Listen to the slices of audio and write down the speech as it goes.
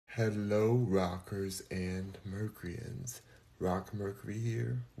Hello, rockers and Mercuryans. Rock Mercury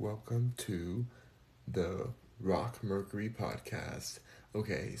here. Welcome to the Rock Mercury podcast.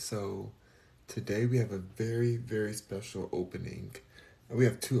 Okay, so today we have a very, very special opening. We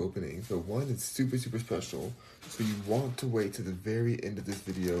have two openings, but one is super, super special. So you want to wait to the very end of this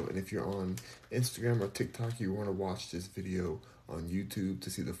video. And if you're on Instagram or TikTok, you want to watch this video on YouTube to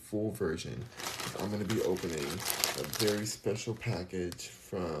see the full version. I'm going to be opening a very special package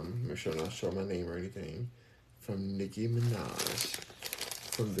from, make sure I'm not showing my name or anything, from Nicki Minaj.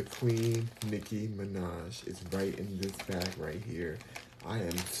 From the Queen, Nicki Minaj. It's right in this bag right here. I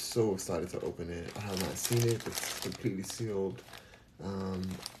am so excited to open it. I have not seen it. It's completely sealed.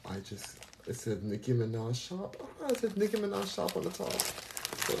 It says Nicki Minaj shop. Oh, it says Nicki Minaj shop on the top.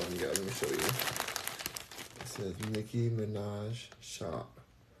 Hold on, guys, let me show you. It says Nicki Minaj shop.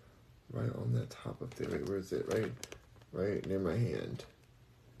 Right on that top of there. Wait, where is it? Right near my hand.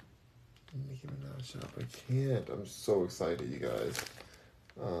 Nicki Minaj shop. I can't. I'm so excited, you guys.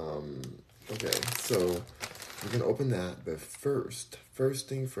 Okay, so we're gonna open that, but first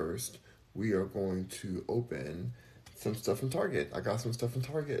thing first, we are going to open some stuff from Target. I got some stuff from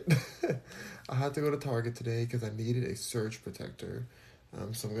Target. I had to go to Target today because I needed a surge protector.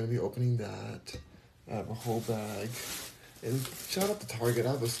 So I'm gonna be opening that. I have a whole bag. And shout out to Target.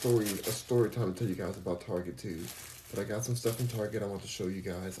 I have a story time to tell you guys about Target too. But I got some stuff from Target I want to show you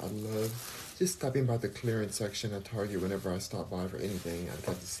guys. I love just stopping by the clearance section at Target whenever I stop by for anything. I'd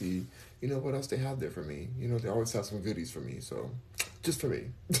like to see, what else they have there for me. They always have some goodies for me, so just for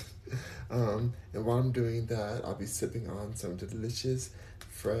me. And while I'm doing that, I'll be sipping on some delicious,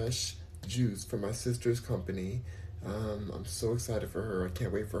 fresh juice from my sister's company. I'm so excited for her. I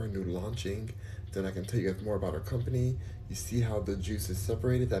can't wait for her new launching. Then I can tell you guys more about her company. You see how the juice is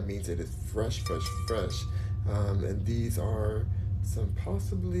separated? That means it is fresh. And these are some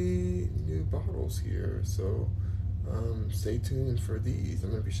possibly new bottles here. So stay tuned for these.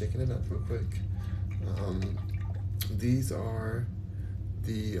 I'm going to be shaking it up real quick. These are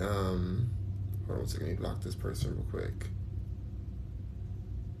the, hold on a second, let me block this person real quick.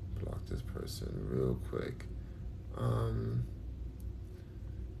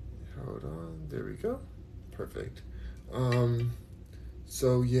 Hold on, there we go. Perfect.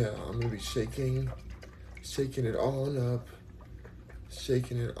 So yeah, I'm going to be shaking it all up.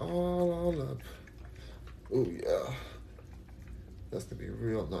 Shaking it all up. Oh yeah. That's going to be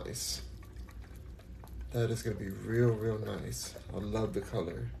real nice. That is going to be real nice. I love the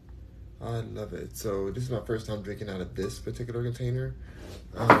color. I love it. So this is my first time drinking out of this particular container.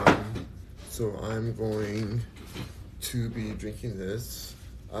 So I'm going to be drinking this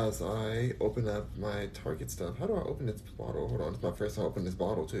as I open up my Target stuff. How do I open this bottle? Hold on, it's my first time opening this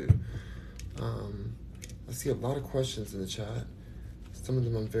bottle too. I see a lot of questions in the chat. Some of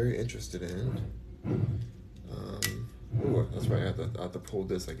them I'm very interested in. Oh, that's right, I have to pull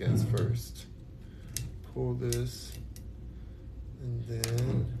this, I guess, first. Pull this, and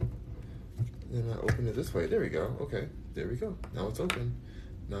then I open it this way. There we go. Okay, there we go. Now it's open.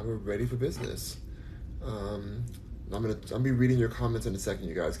 Now we're ready for business. I'll be reading your comments in a second,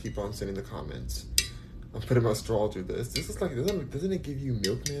 you guys. Keep on sending the comments. I'm putting my straw through this. This is like, doesn't it give you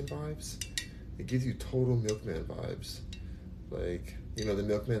Milkman vibes? It gives you total Milkman vibes. Like, the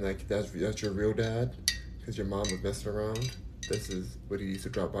Milkman, like, that's your real dad, because your mom was messing around. This is what he used to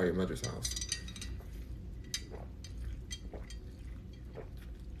drop by your mother's house.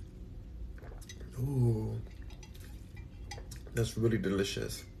 Ooh, that's really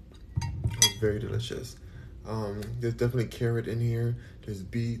delicious. That's very delicious. There's definitely carrot in here. There's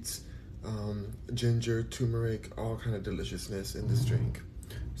beets, ginger, turmeric, all kind of deliciousness in this drink.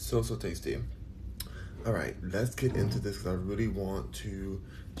 So tasty. All right, let's get into this because I really want to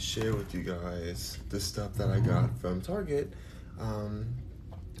share with you guys the stuff that I got from Target. And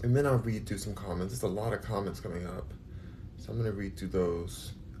then I'll read through some comments. There's a lot of comments coming up. So I'm going to read through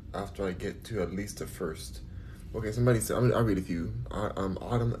those after I get to at least the first. Okay, somebody said, I'll read a few.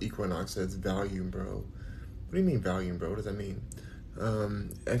 Autumn Equinox says, Valium, bro. What do you mean, Valium, bro? What does that mean?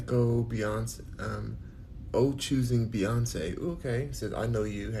 Echo Beyonce, choosing Beyonce. Ooh, okay, says, I know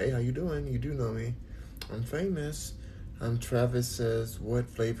you. Hey, how you doing? You do know me. I'm famous. Travis says, what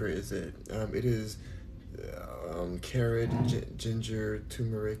flavor is it? It is carrot, ginger,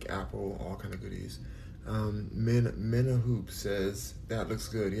 turmeric, apple, all kind of goodies. Mena Hoop says, that looks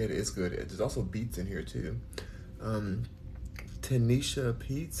good. Yeah, it is good. There's also beets in here too. Tanisha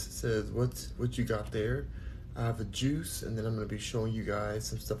Peets says, what you got there? I have a juice, and then I'm going to be showing you guys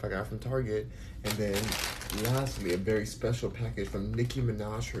some stuff I got from Target. And then lastly, a very special package from Nicki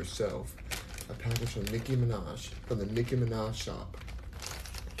Minaj herself. A package from Nicki Minaj, from the Nicki Minaj shop.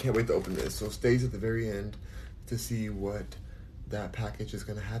 Can't wait to open this. So stays at the very end to see what that package is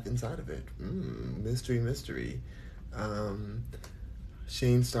going to have inside of it. Mystery.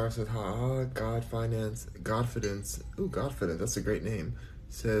 Shane Star says, Godfidence. Ooh, Godfidence, that's a great name.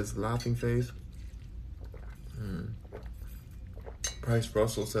 Says, laughing face. Price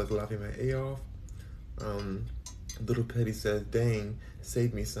Russell says, laughing my A off. Little Petty says, dang,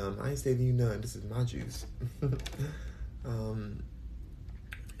 save me some. I ain't saving you none. This is my juice. And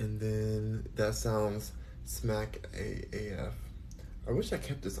then that sounds smack AF. I wish I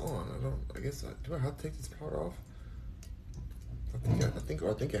kept this on. Do I have to take this part off? I think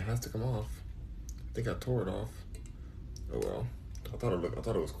it has to come off. I think I tore it off. Oh well. I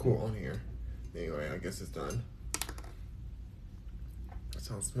thought it was cool on here. Anyway, I guess it's done.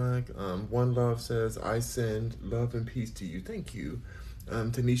 Sounds smack. One Love says, I send love and peace to you. Thank you.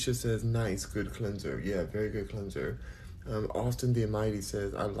 Tanisha says, nice, good cleanser. Yeah, very good cleanser. Austin the Almighty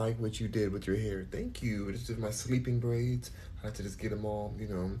says, I like what you did with your hair. Thank you. It's just my sleeping braids. I had to just get them all,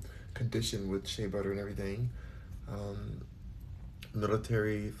 conditioned with shea butter and everything.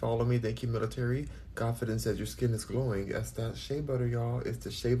 Military, follow me. Thank you, Military. Confidence says your skin is glowing. That's that shea butter, y'all. It's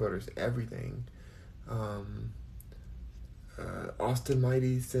the shea butter. It's everything. Austin the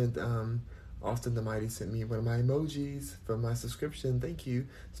Mighty sent me one of my emojis for my subscription. Thank you.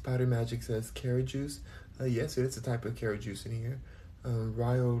 Spider Magic says carrot juice. Yes, it's a type of carrot juice in here.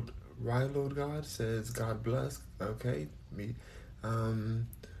 Rylode God says God bless. Okay, me.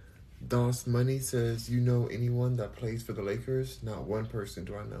 Doss Money says, you know anyone that plays for the Lakers? Not one person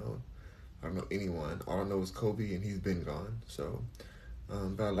do I know. I don't know anyone. All I know is Kobe, and he's been gone. So,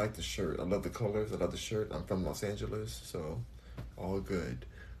 but I like the shirt. I love the colors. I love the shirt. I'm from Los Angeles, so all good.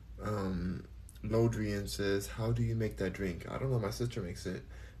 Lodrian says, how do you make that drink? I don't know. My sister makes it.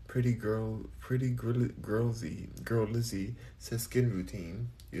 Girl Lizzie says skin routine.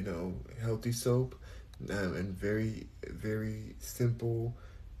 Healthy soap, and very, very simple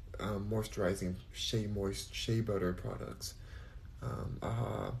moisturizing shea butter products.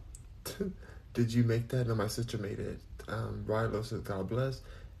 Did you make that? No, my sister made it. Rilo says, God bless.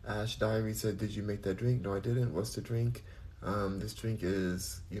 Ash Diary said, did you make that drink? No, I didn't. What's the drink? This drink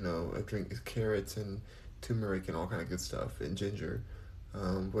is, a drink is carrots and turmeric and all kind of good stuff, and ginger.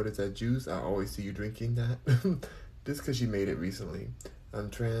 What is that juice? I always see you drinking that. Just because you made it recently.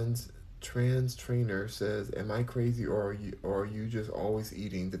 Trans Trainer says, am I crazy, or are you just always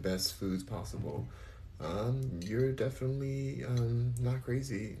eating the best foods possible? You're definitely not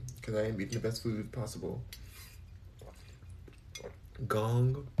crazy, because I am eating the best food possible.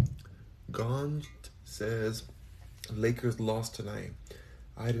 Gong says, Lakers lost tonight.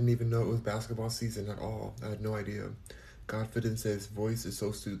 I didn't even know it was basketball season at all. I had no idea. Godfidence says, voice is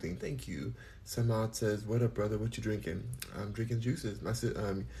so soothing. Thank you. Samad says, what up, brother? What you drinking? I'm drinking juices.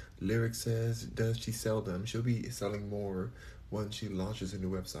 Lyric says, does she sell them? She'll be selling more once she launches a new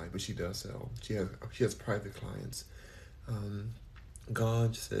website, but she does sell. She has private clients.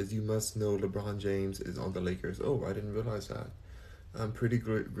 Gauge says, you must know LeBron James is on the Lakers. Oh, I didn't realize that. Pretty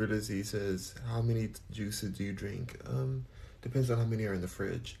Grilizzy says, how many juices do you drink? Depends on how many are in the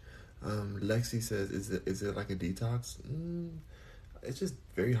fridge. Lexi says, is it like a detox? It's just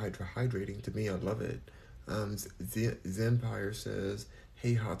very hydrating to me. I love it. Zempire says,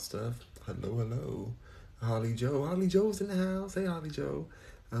 hey, hot stuff. Hello. Holly Joe's in the house. Hey, Holly Joe.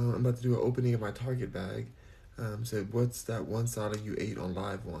 I'm about to do an opening of my Target bag. Said, what's that one salad you ate on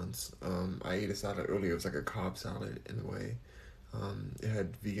live once? I ate a salad earlier. It was like a Cobb salad in a way. It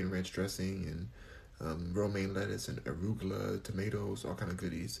had vegan ranch dressing and romaine lettuce and arugula, tomatoes, all kind of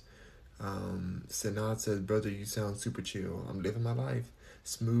goodies. Senad says, brother, you sound super chill. I'm living my life.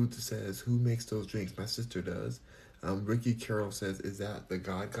 Smooth says, who makes those drinks? My sister does. Ricky Carroll says, is that the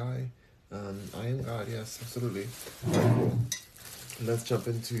God guy? I am God, yes, absolutely. All right, cool. Let's jump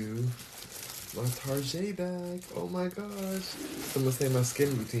into my Target bag. Oh my gosh. I'm gonna say my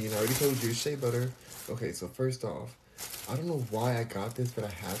skin routine. I already told you, shea butter. Okay, so first off, I don't know why I got this, but I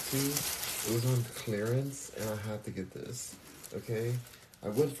had to. It was on clearance, and I had to get this. Okay? I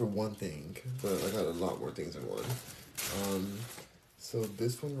went for one thing, but I got a lot more things in one. So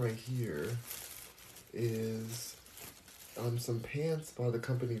this one right here is some pants by the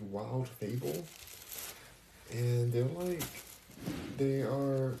company Wild Fable, and they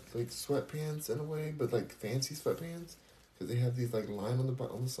are like sweatpants in a way, but like fancy sweatpants, because they have these like line on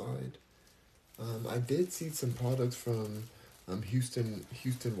the side. I did see some products from Houston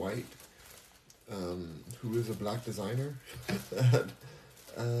White, who is a black designer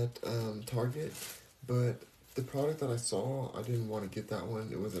at Target, but the product that I saw, I didn't want to get that one.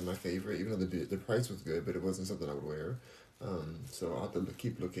 It wasn't my favorite, even though the price was good, but it wasn't something I would wear. So I'll have to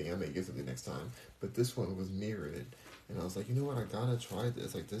keep looking. I may get something next time. But this one was mirrored, and I was like, you know what? I gotta try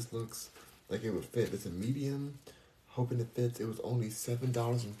this. Like this looks like it would fit. It's a medium. Hoping it fits. It was only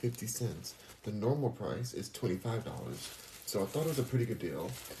 $7.50. The normal price is $25. So I thought it was a pretty good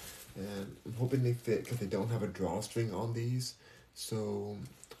deal, and I'm hoping they fit because they don't have a drawstring on these. So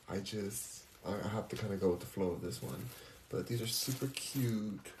I have to kind of go with the flow of this one. But these are super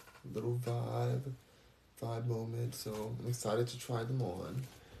cute, little vibe moment. So I'm excited to try them on.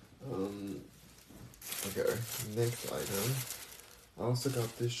 Okay, next item. I also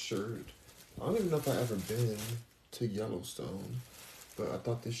got this shirt. I don't even know if I ever been to Yellowstone, but I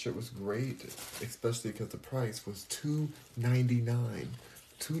thought this shirt was great, especially because the price was $2.99,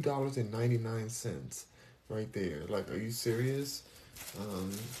 $2.99 right there. Like, are you serious?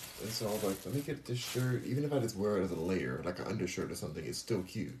 And so I was like, let me get this shirt. Even if I just wear it as a layer, like an undershirt or something, it's still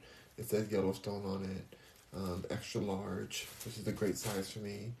cute. It says Yellowstone on it, extra large, which is a great size for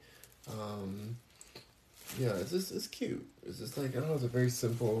me. Yeah, it's cute. It's just like, I don't know, it's a very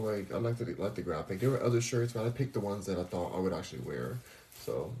simple, like, I like the graphic. There were other shirts, but I picked the ones that I thought I would actually wear.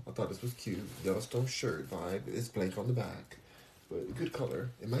 So I thought this was cute. Yellowstone shirt vibe. It's blank on the back, but good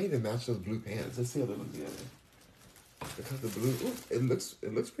color. It might even match those blue pants. Let's see how they look together. Because the blue, ooh, it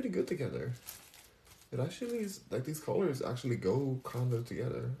looks pretty good together. It actually is, like, these colors actually go kind of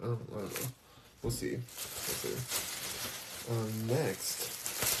together. I don't know. We'll see.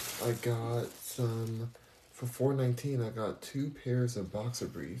 Next, I got some. For $4.19, I got 2 pairs of boxer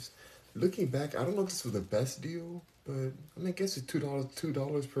briefs. Looking back, I don't know if this was the best deal, but I mean, I guess it's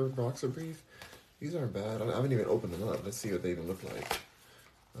 $2 per boxer brief. These aren't bad. I haven't even opened them up. Let's see what they even look like.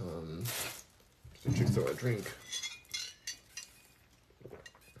 Just a trick so I drink.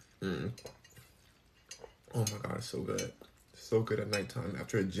 Oh my god, it's so good. So good at nighttime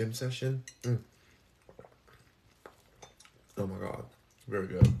after a gym session. Oh my god, very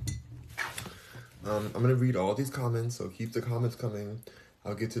good. I'm gonna read all these comments, so keep the comments coming.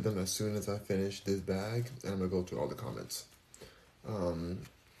 I'll get to them as soon as I finish this bag, and I'm gonna go through all the comments.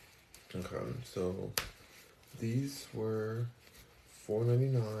 Okay, so these were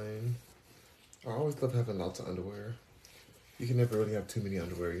 $4.99. I always love having lots of underwear. You can never really have too many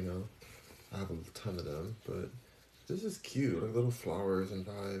underwear, you know. I have a ton of them, but this is cute, like little flowers and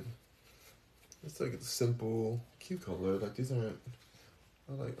vibe. It's like a simple, cute color. Like these aren't.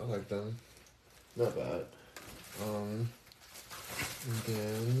 I like them. Not bad. And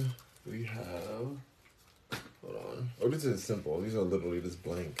then we have. Hold on. Oh, this is simple. These are literally just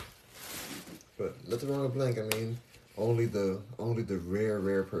blank. But nothing wrong with blank. I mean, only the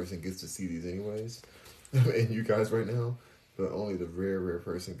rare person gets to see these anyways. And you guys right now, but only the rare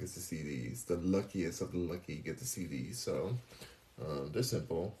person gets to see these. The luckiest of the lucky get to see these. So they're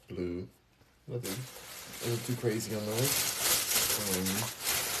simple, blue. Nothing too crazy on those.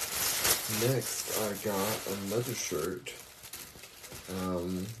 Next, I got another shirt.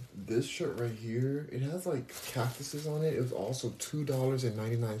 This shirt right here, it has like cactuses on it. It was also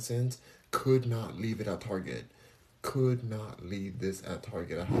 $2.99. Could not leave it at Target. Could not leave this at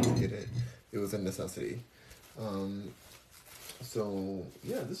Target. I had to get it. It was a necessity. So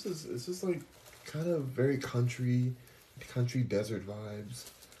yeah, it's just like kind of very country desert vibes.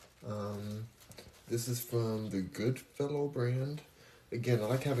 This is from the Goodfellow brand. Again, I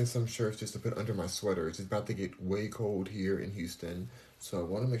like having some shirts just to put under my sweater. It's about to get way cold here in Houston, so I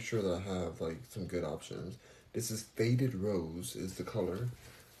want to make sure that I have like some good options. This is Faded Rose is the color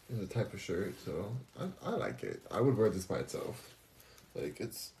and the type of shirt, so I like it. I would wear this by itself. Like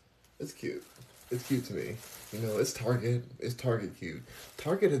it's cute. It's cute to me. You know, it's Target. It's Target cute.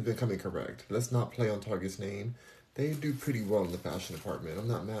 Target has been coming correct. Let's not play on Target's name. They do pretty well in the fashion department. I'm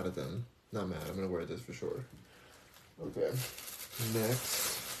not mad at them. Not mad. I'm gonna wear this for sure. Okay.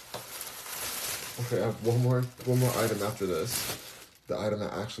 Next. Okay, I have one more item after this. The item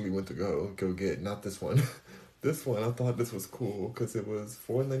I actually went to go get, not this one. This one, I thought this was cool because it was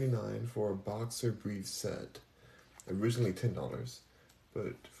 $4.99 for a boxer brief set. Originally $10,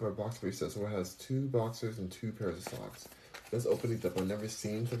 but for a boxer brief set, so it has 2 boxers and 2 pairs of socks. Let's open these up. I've never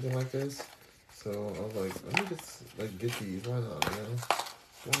seen something like this, so I was like, let me just like get these. Why not? You know,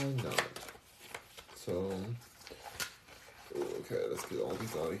 why not? So. Okay, let's get all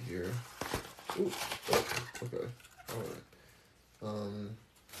these out of here. Ooh, oh, okay, alright.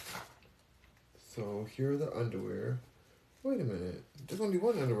 So here are the underwear. Wait a minute, there's only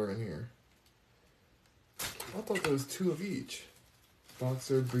one underwear in here. I thought there was 2 of each.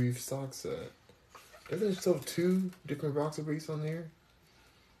 Boxer brief sock set. Doesn't it show 2 different boxer briefs on there?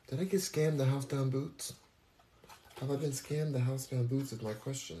 Did I get scammed the house down boots? Have I been scammed the house down boots is my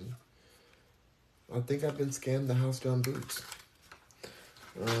question. I think I've been scammed the house down boots.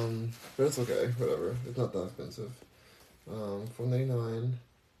 But it's okay, whatever. It's not that expensive. $4.99.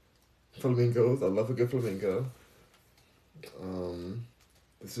 Flamingos. I love a good flamingo.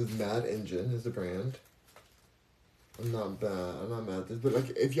 This is Mad Engine is the brand. I'm not bad. I'm not mad. But like,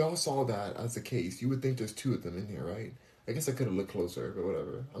 if y'all saw that as a case, you would think there's two of them in here, right? I guess I could have looked closer, but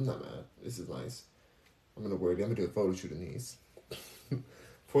whatever. I'm not mad. This is nice. I'm gonna do a photo shoot in these.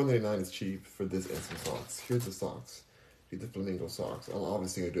 $4.99 is cheap for this and some socks. Here's the socks. These are the flamingo socks. I'm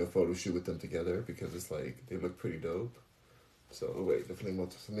obviously gonna do a photo shoot with them together because it's like they look pretty dope. So wait, the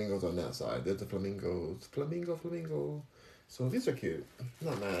flamingos on that side. There's the flamingos. Flamingo. So these are cute.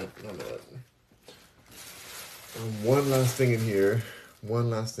 Not mad. One last thing in here. One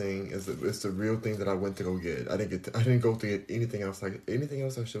last thing is that it's the real thing that I went to go get. I didn't go to get anything else. Like anything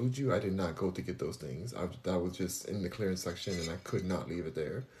else I showed you, I did not go to get those things. That was just in the clearance section, and I could not leave it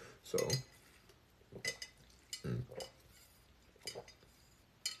there. So. Oh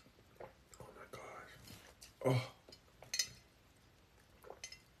my god.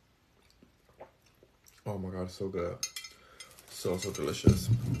 Oh my god, it's so good. So delicious.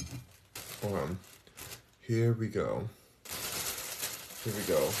 Here we go.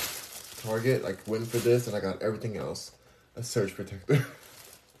 Target, like, went for this, and I got everything else. A surge protector.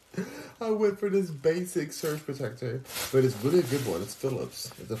 I went for this basic surge protector, but it's really a good one. It's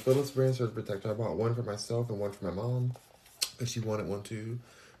Philips. It's a Philips brand surge protector. I bought one for myself and one for my mom, and she wanted one too.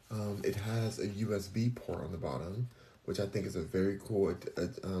 It has a USB port on the bottom, which I think is a very cool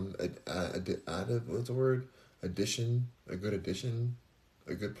additive. What's the word? Addition. A good addition.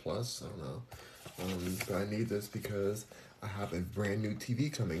 A good plus. I don't know. But I need this because I have a brand new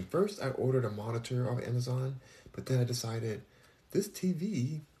TV coming. First, I ordered a monitor off Amazon, but then I decided this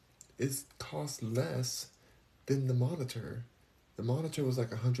TV costs less than the monitor. The monitor was like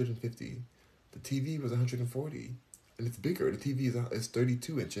 $150. The TV was $140, and it's bigger. The TV is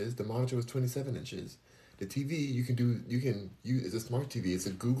 32 inches. The monitor was 27 inches. The TV you can use. It's a smart TV. It's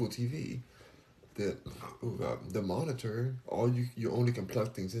a Google TV. The monitor, you only can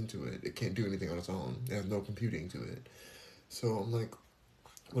plug things into it. It can't do anything on its own. It has no computing to it. So I'm like,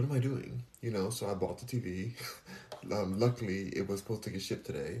 what am I doing? So I bought the TV. Luckily, it was supposed to get shipped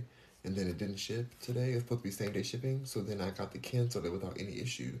today, and then it didn't ship today. It was supposed to be same day shipping, so then I got to cancel it without any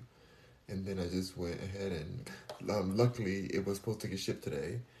issue. And then I just went ahead and, luckily, it was supposed to get shipped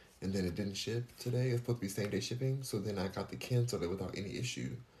today, and then it didn't ship today. It was supposed to be same day shipping, so then I got to cancel it without any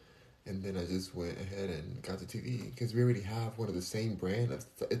issue. And then I just went ahead and got the TV because we already have one of the same brand.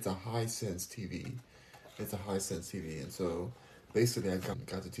 It's a Hisense TV. It's a Hisense TV, and so basically I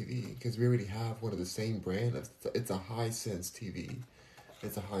got the TV because we already have one of the same brand. It's a Hisense TV.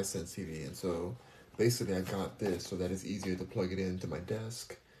 It's a Hisense TV, and so basically I got this so that it's easier to plug it into my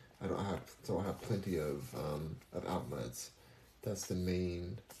desk. I have plenty of outlets. That's the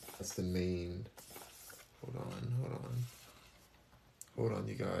main. Hold on,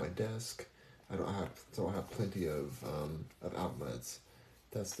 you guys. My desk. I have plenty of outlets.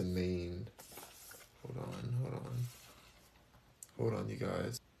 That's the main. Hold on, you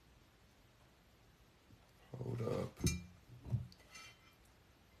guys. Hold up.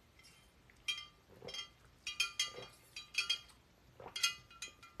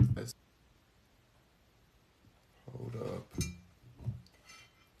 Hold up.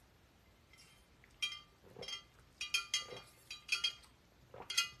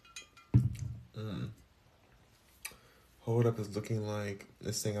 Hold up is looking like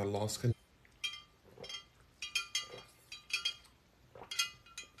this thing I lost.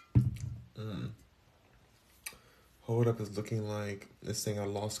 Hold up is looking like this thing I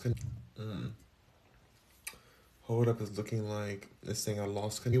lost. Hold up is looking like this thing I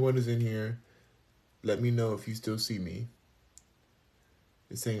lost. Anyone who's in here, let me know if you still see me.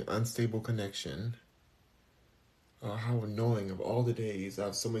 It's saying unstable connection. How annoying. Of all the days, I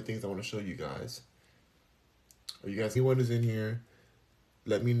have so many things I want to show you guys. Are you guys, anyone who's in here,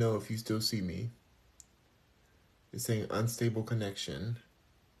 let me know if you still see me. It's saying unstable connection.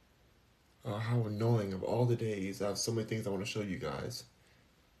 How annoying. Of all the days, I have so many things I want to show you guys.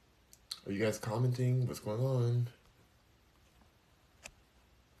 Are you guys commenting? What's going on?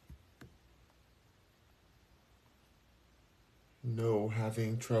 No,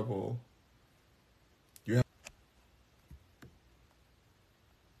 having trouble.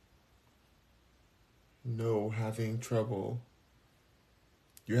 No, having trouble.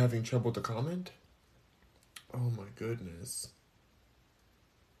 You're having trouble to comment? Oh my goodness.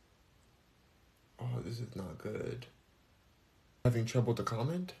 Oh, this is not good. Having trouble to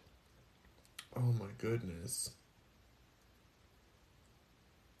comment? Oh my goodness.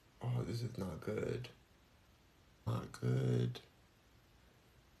 Oh, this is not good. Not good.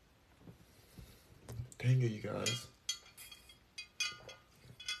 Dang it, you guys.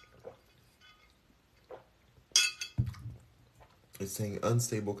 It's saying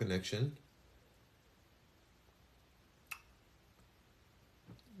unstable connection.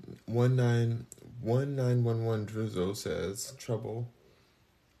 1911 Drizzle says trouble.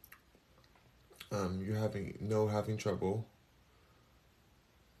 You're having trouble.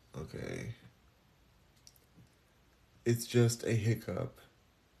 Okay. It's just a hiccup.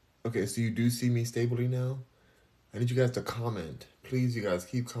 Okay, so you do see me stably now? I need you guys to comment. Please, you guys,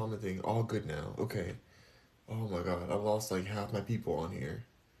 keep commenting. All good now. Okay. Oh my god, I lost like half my people on here.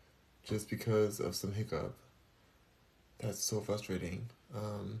 Just because of some hiccup. That's so frustrating.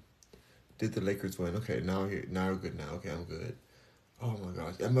 Did the Lakers win? Okay, now we're good now. Okay, I'm good. Oh my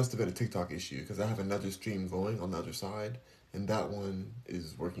gosh, that must have been a TikTok issue because I have another stream going on the other side, and that one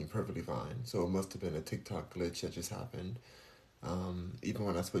is working perfectly fine. So it must have been a TikTok glitch that just happened. Even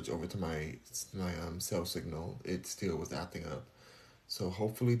when I switched over to my cell signal, it still was acting up. So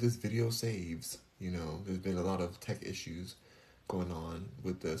hopefully this video saves. You know, there's been a lot of tech issues going on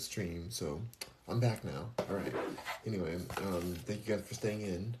with the stream, so I'm back now. All right. Anyway, thank you guys for staying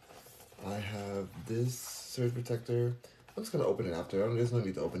in. I have this surge protector. I'm just gonna open it after. There's no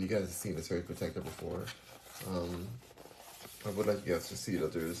need to open. You guys have seen the surge protector before. I would like you guys to see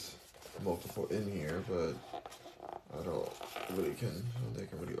that there's multiple in here, but I don't think I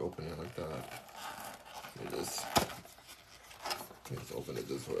can really open it like that. Let me just open it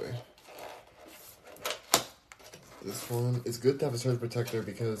this way. This one, it's good to have a surge protector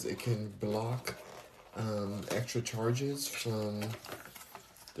because it can block extra charges from,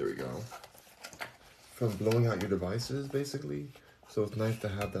 there we go, from blowing out your devices, basically. So it's nice to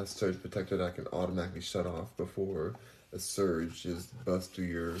have that surge protector that can automatically shut off before a surge just busts through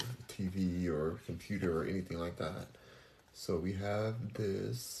your TV or computer or anything like that. So we have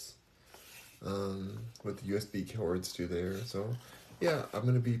this with the USB cords through there. So yeah, I'm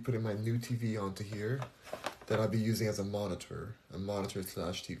going to be putting my new TV onto here that I'll be using as a monitor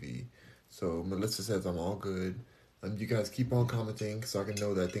slash TV. So Melissa says I'm all good. You guys keep on commenting so I can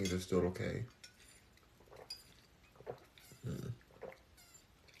know that things are still okay.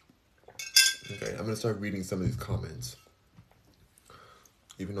 Okay, I'm gonna start reading some of these comments.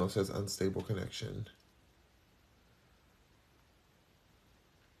 Even though it says unstable connection.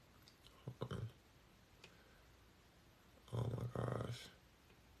 Hold on. Oh my gosh.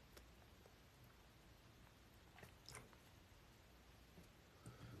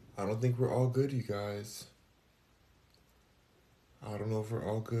 I don't think we're all good, you guys. I don't know if we're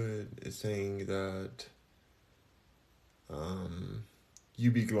all good. It's saying that you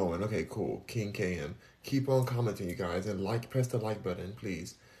be glowing. Okay, cool. King KM. Keep on commenting, you guys, and press the like button,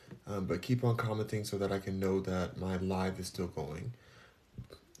 please. But keep on commenting so that I can know that my live is still going.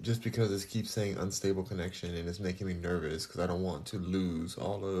 Just because it keeps saying unstable connection and it's making me nervous because I don't want to lose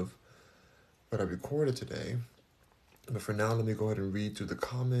all of what I recorded today. But for now, let me go ahead and read through the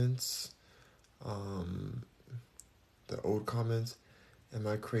comments. The old comments. Am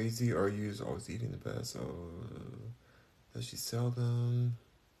I crazy or are you always eating the best? Oh, does she sell them?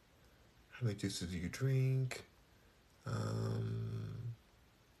 How many juices do you drink? Hold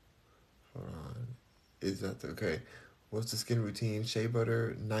on. Is that okay? What's the skin routine? Shea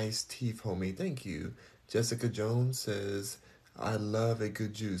butter, nice teeth, homie. Thank you. Jessica Jones says, I love a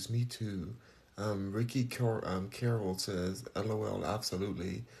good juice. Me too. Ricky Carroll says, LOL,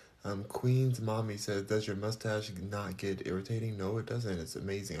 absolutely. Queen's Mommy says, does your mustache not get irritating? No, it doesn't. It's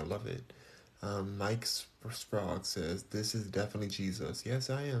amazing. I love it. Mike Sprague says, this is definitely Jesus. Yes,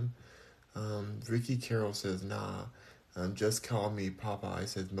 I am. Ricky Carroll says, nah. Just call me Popeye,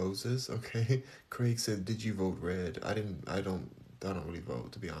 says Moses. Okay. Craig said, did you vote red? I don't really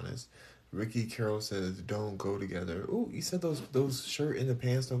vote, to be honest. Ricky Carroll says, don't go together. Ooh, you said those shirt and the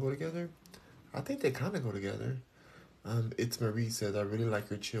pants don't go together? I think they kind of go together. It's Marie says, I really like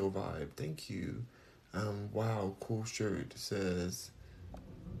your chill vibe. Thank you. Wow, cool shirt says,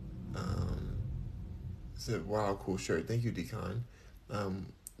 wow, cool shirt. Thank you, Decon.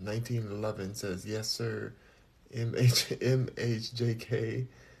 1911 says, yes, sir. MHJK.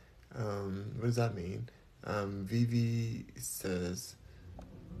 What does that mean? VV says,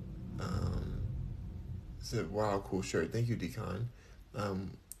 wow, cool shirt. Thank you, Decon.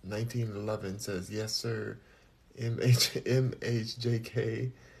 1911 says, yes, sir.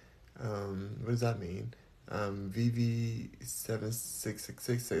 MHJK. What does that mean?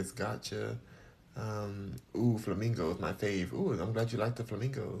 VV7666 says, gotcha. Flamingos, my fave. Ooh, I'm glad you like the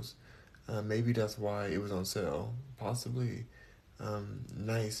flamingos. Maybe that's why it was on sale. Possibly.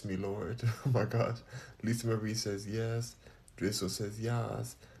 Nice, me lord. Oh my gosh. Lisa Marie says yes. Drizzle says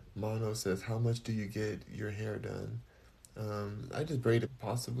yes. Mono says, how much do you get your hair done? I just braided,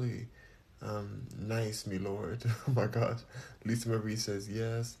 possibly. Nice, me lord. Oh my gosh. Lisa Marie says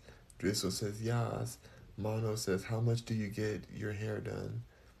yes. Drizzle says yes. Mono says, how much do you get your hair done?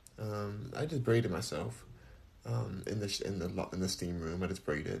 I just braided myself. In the steam room, I just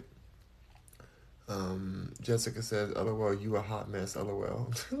braided. Jessica says, LOL, you a hot mess,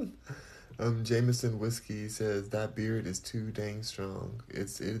 LOL. Jameson Whiskey says, that beard is too dang strong.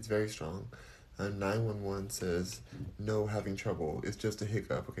 It's very strong. 911 says, no, having trouble. It's just a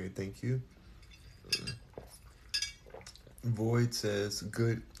hiccup. Okay, thank you. Void says,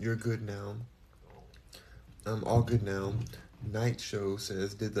 good, you're good now. I'm all good now. Night Show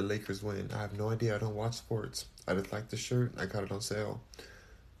says, did the Lakers win? I have no idea. I don't watch sports. I just like the shirt. I got it on sale.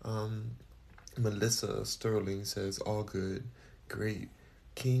 Melissa Sterling says, all good. Great.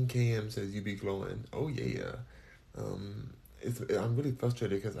 King KM says, you be glowing. Oh, yeah. I'm really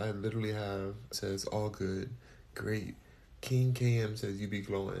frustrated because I literally have, says, all good. Great. King KM says, you be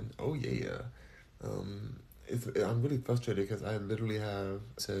glowing. Oh, yeah. I'm really frustrated because I literally have,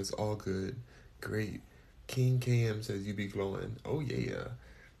 says, all good. Great. King KM says, you be glowing. Oh, yeah.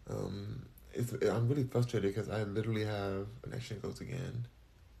 I'm really frustrated because I literally have, connection goes again.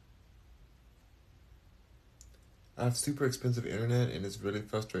 I have super expensive internet, and it's really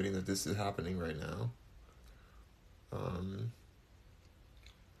frustrating that this is happening right now.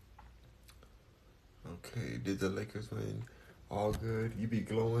 Okay, did the Lakers win? All good. You be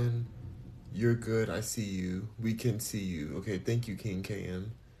glowing. You're good. I see you. We can see you. Okay, thank you, King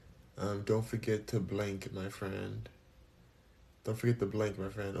KM. Don't forget to blank, my friend. Don't forget to blank, my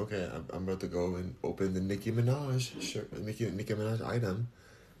friend. Okay, I'm about to go and open the Nicki Minaj shirt, Nicki Minaj item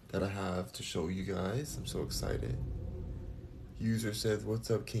that I have to show you guys. I'm so excited. User says, what's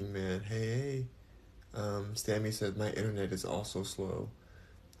up, King Man? Hey. Stammy said, my internet is also slow.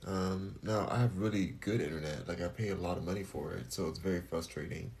 No, I have really good internet. Like, I pay a lot of money for it, so it's very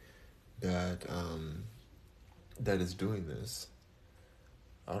frustrating that that it's doing this.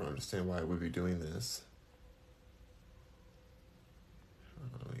 I don't understand why it would be doing this.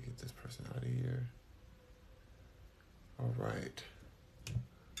 Let me get this person out of here. All right.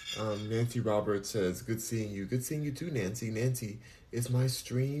 Nancy Roberts says, good seeing you. Good seeing you too, Nancy. Nancy, is my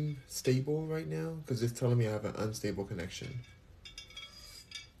stream stable right now? Because it's telling me I have an unstable connection.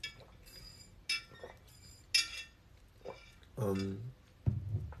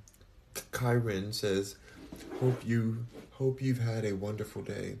 Kyron says, hope you've had a wonderful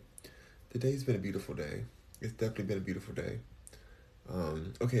day. Today's been a beautiful day. It's definitely been a beautiful day.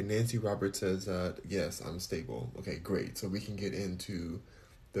 Okay, Nancy Roberts says, yes, I'm stable. Okay, great. So we can get into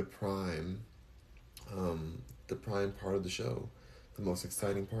the prime part of the show, the most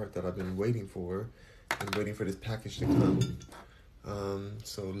exciting part that I've been waiting for. I'm waiting for this package to come.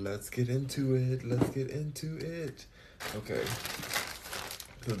 So let's get into it. Okay.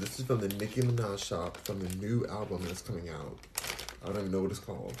 So this is from the Nicki Minaj shop, from the new album that's coming out. I don't even know what it's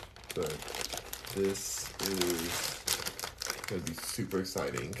called, but this is going to be super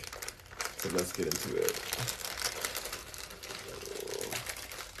exciting. So let's get into it.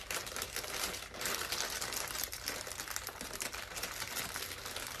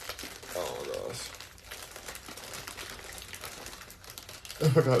 Oh my gosh.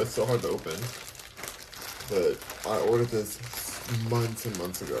 Oh my god, it's so hard to open. But I ordered this months and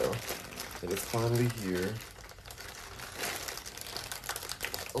months ago, and it's finally here.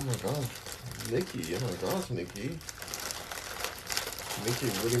 Oh my gosh, Nicki, oh my gosh, Nicki. Nicki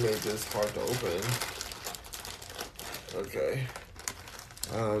really made this hard to open. Okay.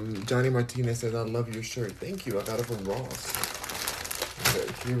 Johnny Martinez says, I love your shirt. Thank you, I got it from Ross. Okay,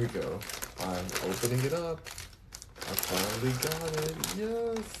 here we go. I'm opening it up. I finally got it.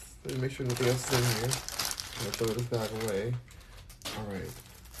 Yes. Let me make sure nothing else is in here. I'm gonna throw this bag away. Alright.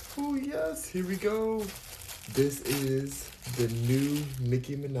 Oh yes, here we go. This is the new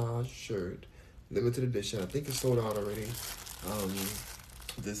Nicki Minaj shirt. Limited edition. I think it's sold out already.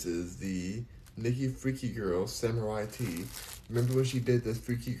 This is the Nicki Freaky Girl Samurai Tee. Remember when she did this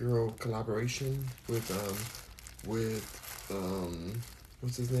Freaky Girl collaboration with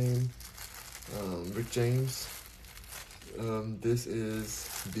what's his name? Rick James. This is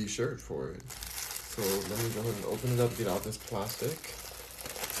the shirt for it. So let me go ahead and open it up, get out this plastic,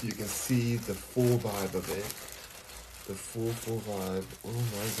 so you can see the full vibe of it. The full vibe. Oh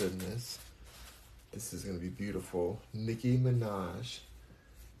my goodness. This is gonna be beautiful. Nicki Minaj.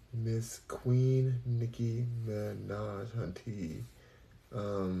 Miss Queen Nicki Minaj Hunty.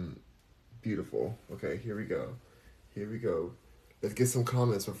 Beautiful. Okay, here we go. let's get some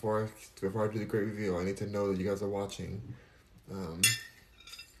comments before I do the great reveal. I need to know that you guys are watching.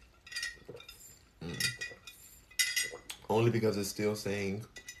 Only because it's still saying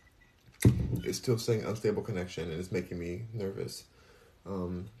unstable connection, and it's making me nervous.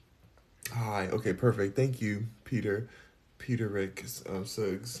 Hi. Okay, perfect. Thank you, Peter Rick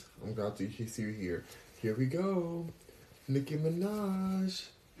Suggs. I'm glad to see you here. Here we go. Nicki Minaj.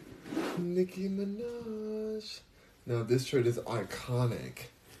 Nicki Minaj. Now this shirt is iconic.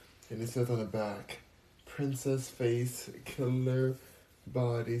 And it says on the back, Princess Face, Killer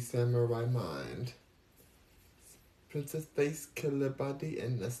Body, Samurai Mind. Princess Face, Killer Body,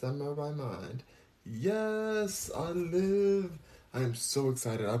 and the Samurai Mind. Yes, I live. I am so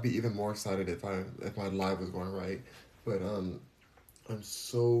excited. I'd be even more excited if my live was going right. But I'm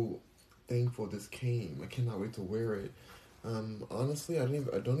so thankful this came. I cannot wait to wear it. Honestly, I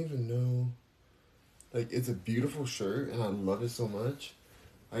don't even know. Like, it's a beautiful shirt, and I love it so much.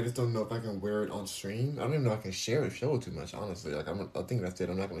 I just don't know if I can wear it on stream. I don't even know if I can show it too much, honestly. Like, I think that's it.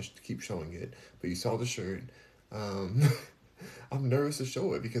 I'm not going to keep showing it. But you saw the shirt. Um, I'm nervous to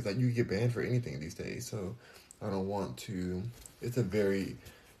show it because like, you get banned for anything these days. So I don't want to. It's a very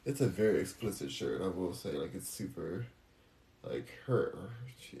explicit shirt, I will say. Like, it's super, like,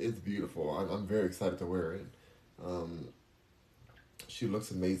 it's beautiful. I'm very excited to wear it. She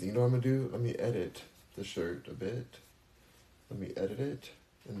looks amazing. You know what I'm going to do? Let me edit the shirt a bit. Let me edit it.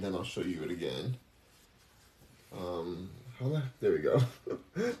 And then I'll show you it again. There we go.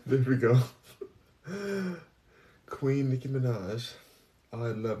 There we go. Queen Nicki Minaj. I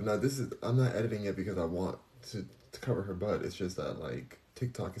love. Now I'm not editing it because I want to cover her butt. It's just that like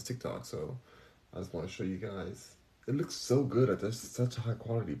TikTok is TikTok, so I just want to show you guys. It looks so good at this. Such a high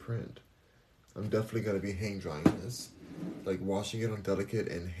quality print. I'm definitely gonna be hang drying this, like washing it on delicate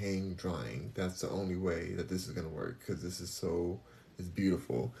and hang drying. That's the only way that this is gonna work because this is it's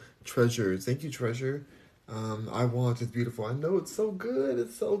beautiful. Treasure, thank you, Treasure. It's beautiful. I know it's so good.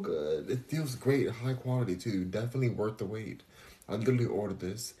 It's so good. It feels great, high quality too. Definitely worth the wait. I literally ordered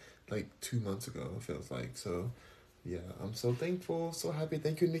this like 2 months ago. It feels like so. Yeah, I'm so thankful, so happy.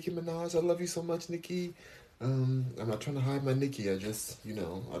 Thank you, Nicki Minaj. I love you so much, Nicki. I'm not trying to hide my Nicki. I just, I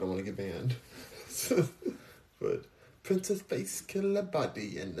don't want to get banned. But Princess Face, Killer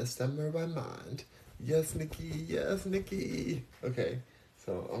Body, and the Samurai Mind. Yes, Nicki. Yes, Nicki. Okay,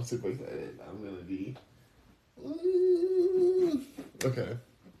 so I'm super excited. I'm gonna be. Okay,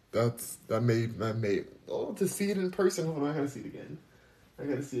 that made. Oh, to see it in person. Hold on, I gotta see it again. I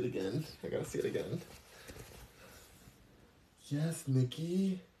gotta see it again. Yes,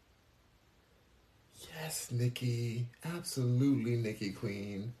 Nicki. Yes, Nicki. Absolutely, Nicki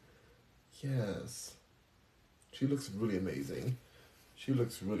Queen. Yes. She looks really amazing. She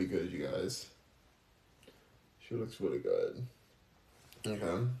looks really good, you guys. She looks really good.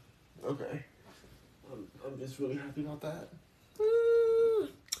 Okay. Okay. I'm just really happy about that.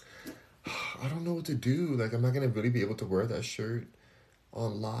 I don't know what to do. Like, am I gonna really be able to wear that shirt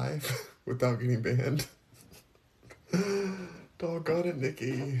on live without getting banned? Doggone it,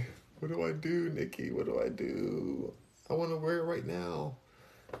 Nicki. What do I do, Nicki? What do I do? I want to wear it right now,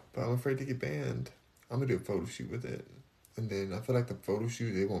 but I'm afraid to get banned. I'm gonna do a photo shoot with it, and then I feel like the photo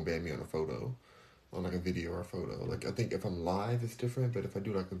shoot they won't ban me on a photo, on like a video or a photo. Like I think if I'm live it's different, but if I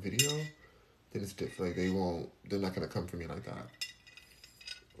do like a video, then it's different. Like they're not gonna come for me like that.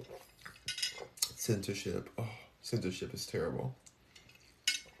 Censorship. Oh, censorship is terrible.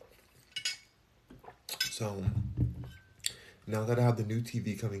 So now that I have the new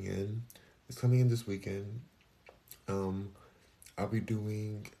TV coming in, it's coming in this weekend. I'll be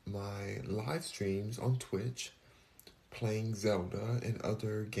doing my live streams on Twitch, playing Zelda and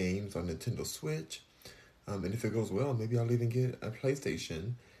other games on Nintendo Switch. And if it goes well, maybe I'll even get a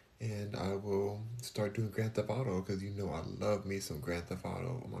PlayStation, and I will start doing Grand Theft Auto because I love me some Grand Theft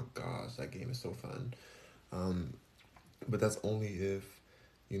Auto. Oh my gosh, that game is so fun. But that's only if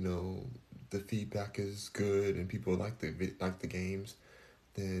the feedback is good and people like the games.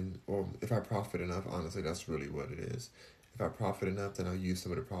 Then, or if I profit enough, honestly, that's really what it is. If I profit enough, then I'll use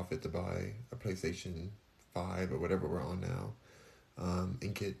some of the profit to buy a PlayStation 5 or whatever we're on now,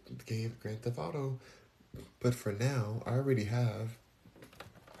 and get the game Grand Theft Auto. But for now, I already have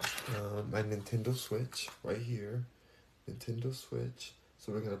my Nintendo Switch right here. Nintendo Switch.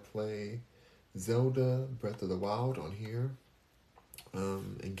 So we're going to play Zelda Breath of the Wild on here,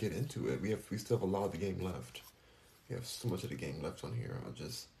 and get into it. We still have a lot of the game left. We have so much of the game left on here.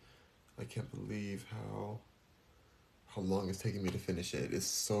 I can't believe how long it's taking me to finish it. It's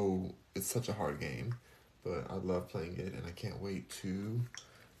such a hard game, but I love playing it, and I can't wait to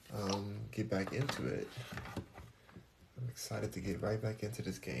get back into it. I'm excited to get right back into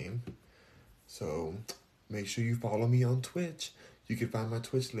this game. So make sure you follow me on Twitch. You can find my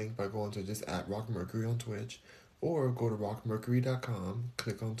Twitch link by going to just at Rock Mercury on Twitch, or go to rockmercury.com,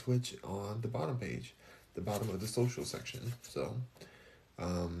 click on Twitch on the bottom page, the bottom of the social section. So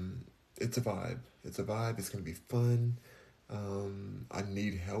it's a vibe. It's a vibe. It's going to be fun. I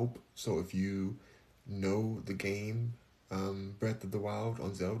need help. So if you know the game, Breath of the Wild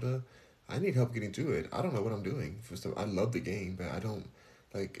on Zelda, I need help getting through it. I don't know what I'm doing. First of all, I love the game, but I don't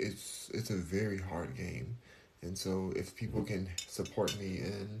like it's a very hard game. And so if people can support me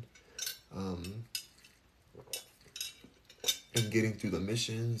um in getting through the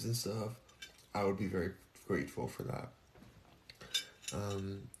missions and stuff, I would be very grateful for that.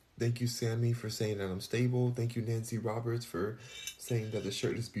 Thank you, Sammy, for saying that I'm stable. Thank you, Nancy Roberts, for saying that the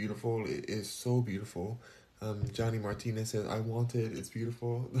shirt is beautiful. It is so beautiful. Johnny Martinez says, I want it. It's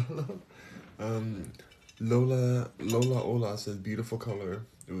beautiful. Lola Ola says, beautiful color.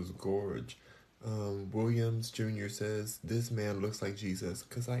 It was gorge. Williams Jr. says, this man looks like Jesus.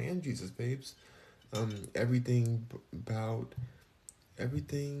 Because I am Jesus, babes. Everything about,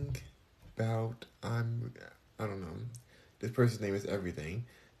 I don't know. This person's name is Everything.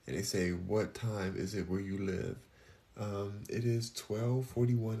 And they say, what time is it where you live? It is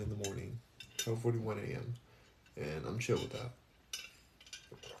 12:41 in the morning. 12:41 a.m. And I'm chill with that.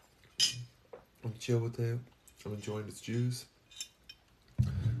 I'm chill with it. I'm enjoying this juice.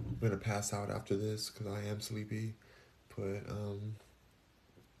 I'm going to pass out after this because I am sleepy. But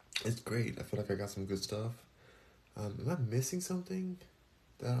it's great. I feel like I got some good stuff. Am I missing something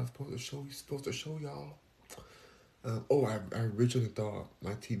that I'm supposed to show y'all? I originally thought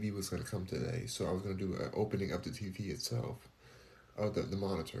my TV was going to come today, so I was going to do an opening of the TV itself, of the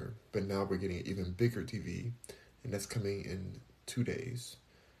monitor. But now we're getting an even bigger TV, and that's coming in 2 days.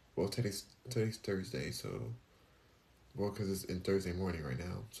 Well, today's Thursday, because it's in Thursday morning right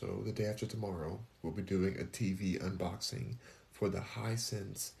now. So the day after tomorrow, we'll be doing a TV unboxing for the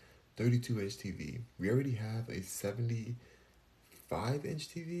Hisense 32-inch TV. We already have a 75-inch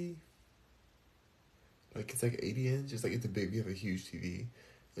TV. Like, it's like 80 inch. It's a big, we have a huge TV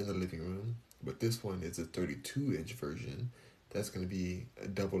in the living room. But this one is a 32-inch version that's going to be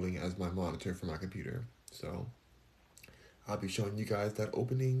doubling as my monitor for my computer. So I'll be showing you guys that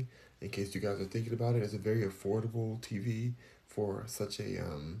opening in case you guys are thinking about it. It's a very affordable TV for such a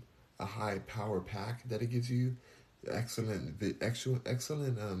high power pack that it gives you. Excellent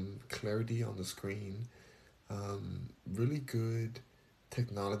clarity on the screen. Really good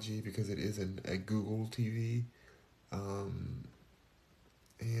technology because it is a Google TV, and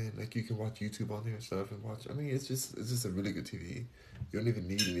like you can watch YouTube on there and stuff and watch. I mean, it's just a really good TV. You don't even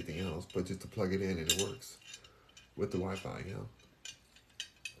need anything else but just to plug it in and it works with the Wi-Fi.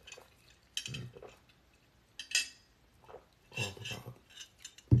 Oh my god,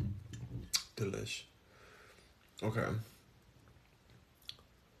 delish. Okay.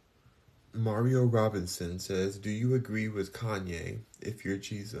 Mario Robinson says, do you agree with Kanye if you're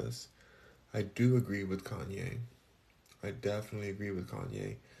Jesus? I do agree with Kanye. I definitely agree with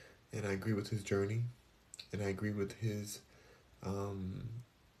Kanye. And I agree with his journey. And I agree with his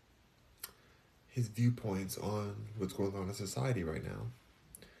viewpoints on what's going on in society right now.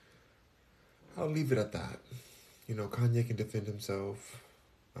 I'll leave it at that. Kanye can defend himself.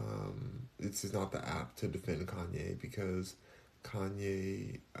 This is not the app to defend Kanye because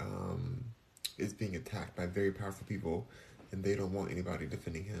Kanye is being attacked by very powerful people and they don't want anybody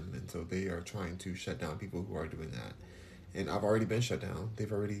defending him, and so they are trying to shut down people who are doing that. And I've already been shut down.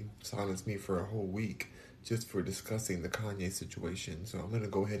 They've already silenced me for a whole week just for discussing the Kanye situation. So I'm going to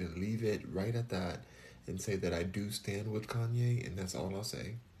go ahead and leave it right at that and say that I do stand with Kanye, and that's all I'll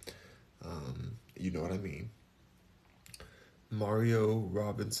say. You know what I mean. Mario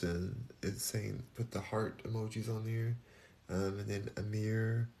Robinson is saying, put the heart emojis on there. And then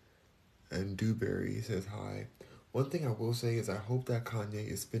Amir and Dewberry says hi. One thing I will say is I hope that Kanye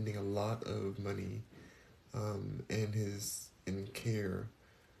is spending a lot of money in care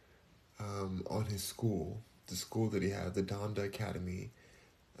on his school, the school that he has, the Donda Academy.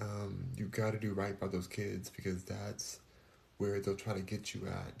 You got to do right by those kids because that's where they'll try to get you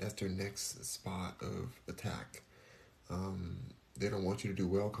at. That's their next spot of attack. They don't want you to do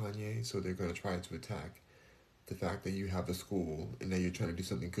well, Kanye, so they're going to try to attack the fact that you have a school and that you're trying to do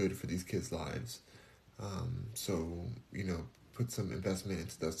something good for these kids' lives. So, put some investment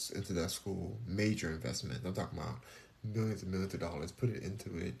into that school, major investment. I'm talking about millions and millions of dollars. Put it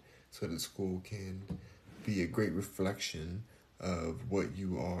into it so that the school can be a great reflection of what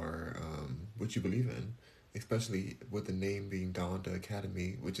you are, what you believe in, especially with the name being Donda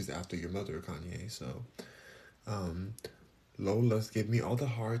Academy, which is after your mother, Kanye. So Um, Lola's give me all the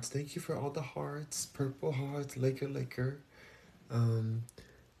hearts. Thank you for all the hearts. Purple hearts, Laker. Um,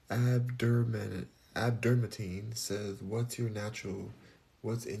 Abderman Abdermatine says, what's in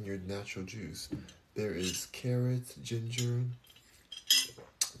your natural juice? There is carrots, ginger,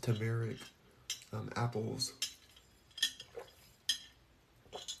 turmeric, apples.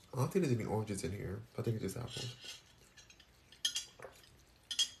 I don't think there's any oranges in here. I think it's just apples.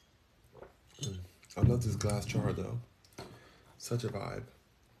 I love this glass jar though. Such a vibe.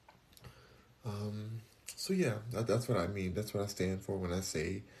 Um, so yeah, that's what I mean. That's what I stand for when I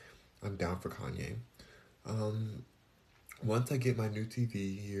say I'm down for Kanye. Um, Once I get my new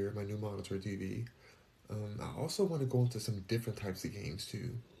TV here, my new monitor TV, I also want to go into some different types of games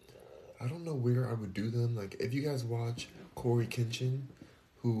too. I don't know where I would do them. Like if you guys watch Corey Kenshin,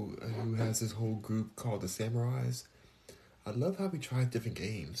 who has this whole group called the Samurais. I love how we try different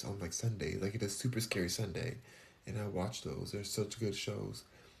games on like Sunday. Like it is Super Scary Sunday, and I watch those. They're such good shows.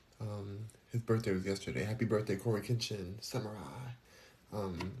 His birthday was yesterday. Happy birthday, Corey Kenshin, Samurai.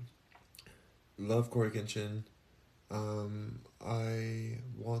 Um, love Corey Kenshin. I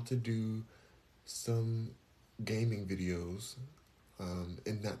want to do some gaming videos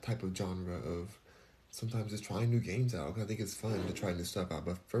in that type of genre of sometimes just trying new games out. I think it's fun to try new stuff out.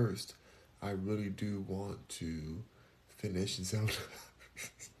 But first, I really do want to finish Zelda.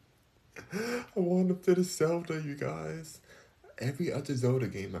 I want to finish Zelda, you guys. Every other Zelda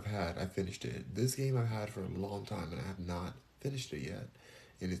game I've had, I finished it. This game I've had for a long time and I have not finished it yet.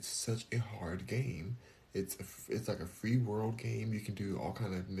 And it's such a hard game. It's like a free world game. You can do all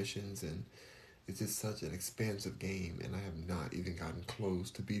kind of missions and it's just such an expansive game and I have not even gotten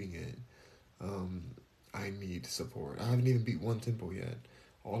close to beating it. Um, I need support. I haven't even beat one temple yet.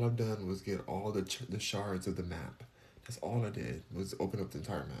 All I've done was get all the shards of the map. That's all I did was open up the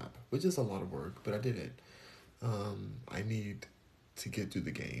entire map, which is a lot of work, but I did it. I need to get through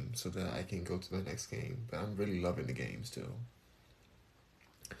the game so that I can go to the next game. But I'm really loving the game still.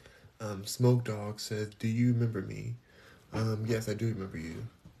 Smoke Dog says, "Do you remember me?" Yes, I do remember you.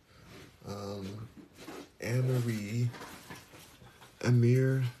 Um, Anne-Marie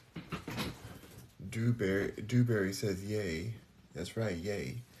Amir Dewberry says, "Yay." That's right,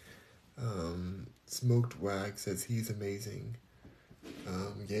 yay. Smoked Wag says he's amazing.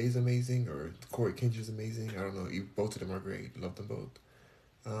 Yay's amazing, or Corey Kincher's amazing. I don't know. Both of them are great. Love them both.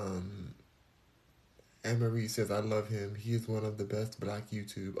 Um, Anne Marie says, I love him. He is one of the best black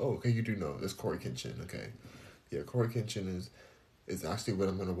YouTube. Oh, okay, you do know. That's Corey Kenshin. Okay. Yeah, Corey Kenshin is actually what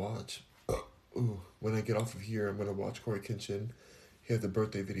I'm going to watch. Ooh, when I get off of here, I'm going to watch Corey Kenshin. He has the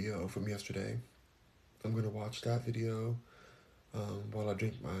birthday video from yesterday. I'm going to watch that video while I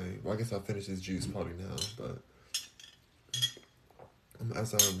drink my... Well, I guess I'll finish this juice probably now, but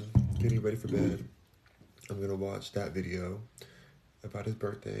as I'm getting ready for bed, I'm going to watch that video about his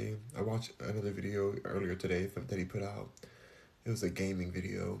birthday. I watched another video earlier today that he put out. It was a gaming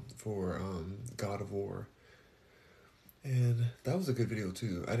video for God of War. And that was a good video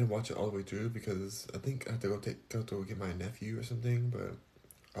too. I didn't watch it all the way through because I think I have to go get my nephew or something, but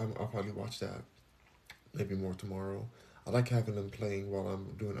I'll probably watch that maybe more tomorrow. I like having him playing while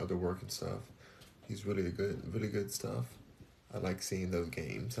I'm doing other work and stuff. He's really good stuff. I like seeing those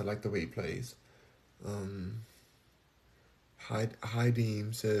games. I like the way he plays.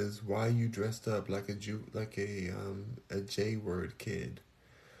 Heideem says, "Why you dressed up like a J word kid?"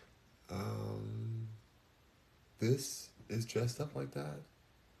 Um, this is dressed up like that.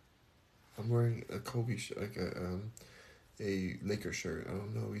 I'm wearing a Kobe like a Laker shirt. I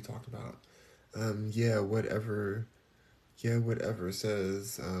don't know what we talked about. Yeah, whatever. Yeah, whatever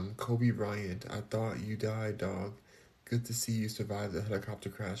says Kobe Bryant. I thought you died, dog. Good to see you survived the helicopter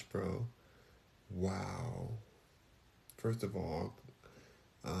crash, bro. Wow. First of all,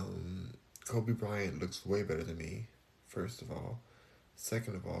 Kobe Bryant looks way better than me. First of all,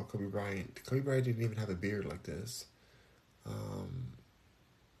 second of all, Kobe Bryant didn't even have a beard like this. Um,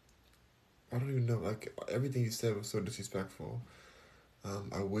 I don't even know. Like everything he said was so disrespectful.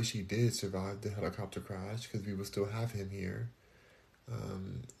 I wish he did survive the helicopter crash because we would still have him here.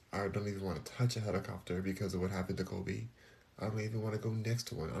 I don't even want to touch a helicopter because of what happened to Kobe. I don't even want to go next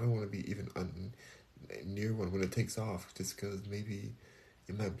to one. I don't want to be even near one when it takes off just because maybe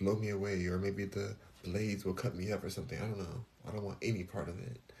it might blow me away or maybe the blades will cut me up or something. I don't know. I don't want any part of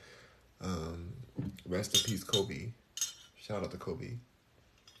it. Rest in peace, Kobe. Shout out to Kobe.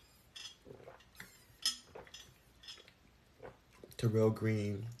 Terrell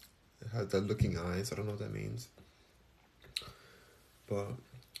Green has the looking eyes. I don't know what that means. But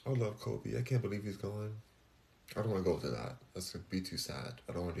I love Kobe. I can't believe he's gone. I don't want to go to that. That's going to be too sad.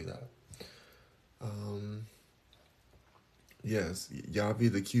 I don't want to do that. Yes,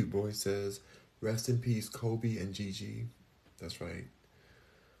 Yavi the cute boy says, "Rest in peace, Kobe and Gigi." That's right.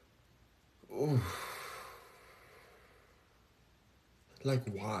 Ooh, like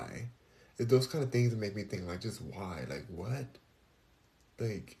why? Those kind of things that make me think like, just why? Like what?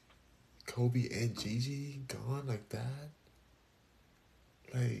 Like Kobe and Gigi gone like that?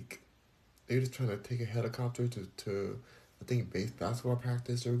 Like they're just trying to take a helicopter to I think base basketball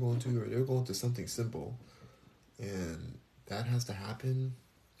practice they're going to, or they're going to something simple, and that has to happen.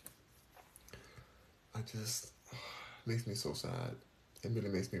 I just makes me so sad. It really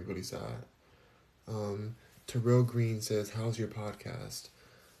makes me really sad. Um, Terrell Green says, "How's your podcast?"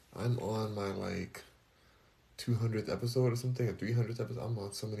 I'm on my like 200th episode or something, or 300th episode. I'm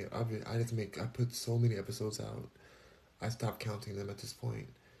on so many. I put so many episodes out. I stopped counting them at this point.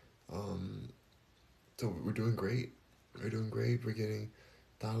 Um, so we're doing great. We're doing great. We're getting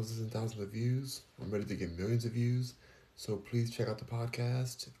thousands and thousands of views. I'm ready to get millions of views. So please check out the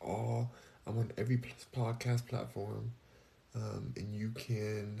podcast. I'm on every podcast platform. And you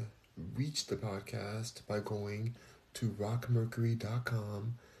can reach the podcast by going to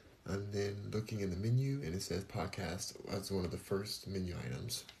rockmercury.com and then looking in the menu, and it says podcast as one of the first menu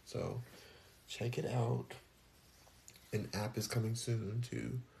items. So check it out. An app is coming soon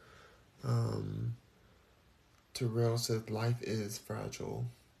too. Um, Terrell says life is fragile.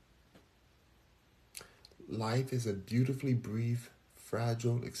 Life is a beautifully brief,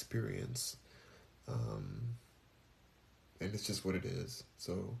 fragile experience. Um, and it's just what it is.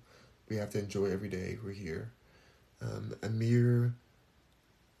 So we have to enjoy every day we're here.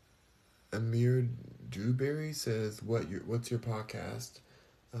 Amir Dewberry says, what's your podcast?"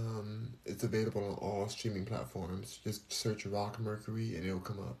 It's available on all streaming platforms. Just search Rock Mercury and it'll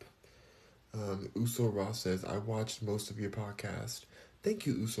come up. Uso Ross says, "I watched most of your podcast." Thank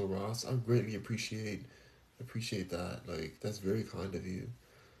you, Uso Ross. I greatly appreciate that. Like that's very kind of you.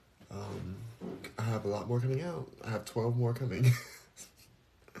 Um, I have a lot more coming out. I have 12 more coming.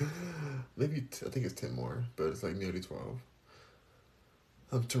 I think it's 10 more, but it's like nearly 12.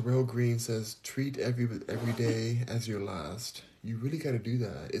 Terrell Green says, "Treat every day as your last." You really got to do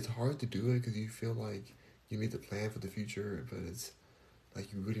that. It's hard to do it because you feel like you need to plan for the future, but it's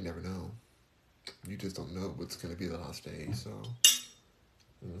like you really never know. You just don't know what's going to be the last day. So,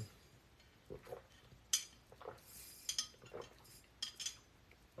 mm,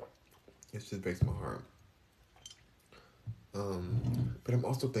 it just breaks my heart. But I'm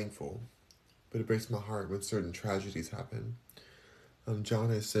also thankful. But it breaks my heart when certain tragedies happen.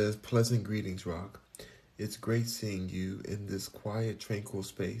 Jonna says, "Pleasant greetings, Rock. It's great seeing you in this quiet, tranquil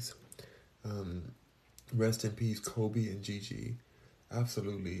space. Um, Rest in peace, Kobe and Gigi."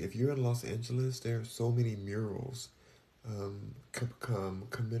 Absolutely. If you're in Los Angeles, there are so many murals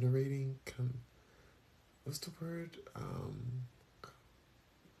commemorating. What's the word?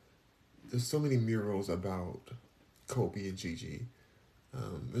 There's so many murals about Kobe and Gigi.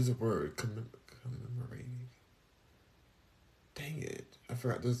 There's a word commemorating. Dang it! I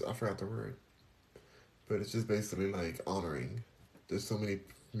forgot the word. But it's just basically like honoring. There's so many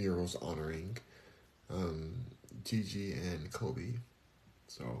murals honoring um, Gigi and Kobe.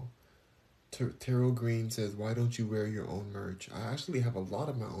 So Terrell Green says, "Why don't you wear your own merch?" I actually have a lot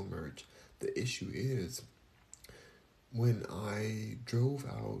of my own merch. The issue is when I drove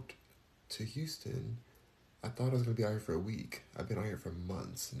out to Houston, I thought I was going to be out here for a week. I've been out here for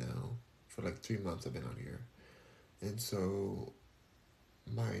months now. For like 3 months, I've been out here. And so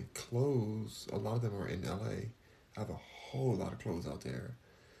my clothes, a lot of them are in LA. I have a whole lot of clothes out there.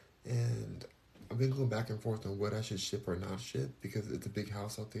 And I've been going back and forth on what I should ship or not ship because it's a big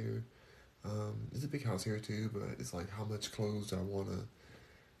house out there. It's a big house here too, but it's like how much clothes do I want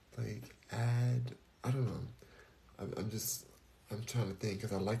to like add? I don't know. I'm trying to think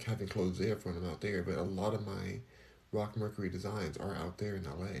because I like having clothes there for when I'm out there, but a lot of my Rock Mercury designs are out there in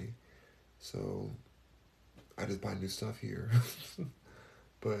LA, so I just buy new stuff here.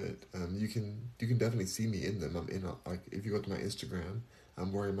 But you can definitely see me in them. I'm in like if you go to my Instagram,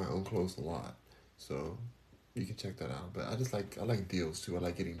 I'm wearing my own clothes a lot, so you can check that out. But I like deals too. I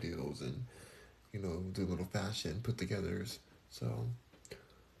like getting deals and do little fashion put togethers. So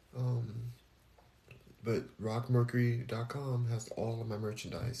um, but rockmercury.com has all of my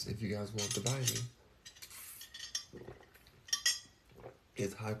merchandise. If you guys want to buy me,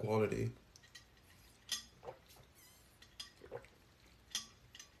 it's high quality.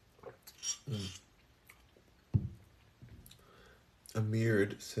 Mm.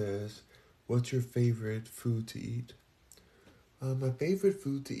 Amired says, "What's your favorite food to eat?" My favorite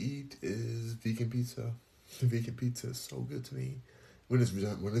food to eat is vegan pizza. Vegan pizza is so good to me when it's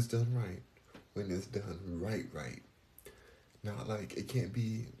done right. When it's done right. Not like it can't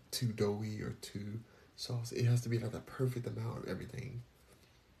be too doughy or too saucy. It has to be like the perfect amount of everything.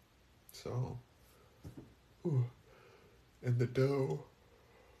 So, ooh. And the dough.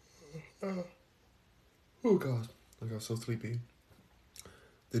 Oh god, I got so sleepy.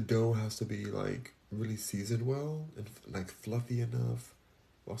 The dough has to be like really seasoned well and like fluffy enough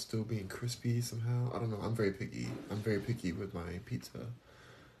while still being crispy somehow. I don't know. I'm very picky. I'm very picky with my pizza.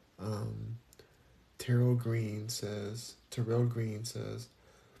 Um, Terrell Green says,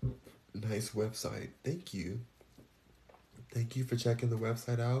 nice website. Thank you. Thank you for checking the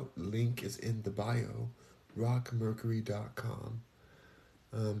website out. Link is in the bio. rockmercury.com.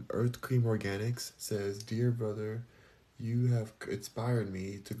 Earth Cream Organics says, dear brother, you have inspired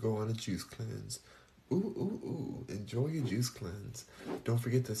me to go on a juice cleanse. Ooh, ooh, ooh. Enjoy your juice cleanse. Don't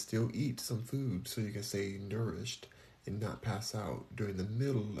forget to still eat some food so you can stay nourished and not pass out during the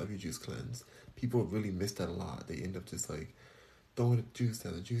middle of your juice cleanse. People really miss that a lot. They end up just like throwing juice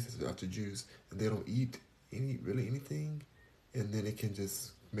after juice, and they don't eat really anything, and then it can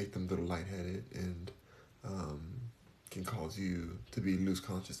just make them a little lightheaded and um, can cause you to be lose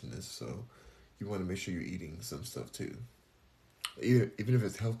consciousness. So you want to make sure you're eating some stuff too. Even if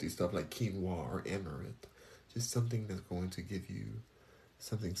it's healthy stuff like quinoa or amaranth, just something that's going to give you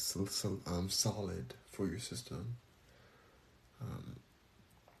something solid for your system.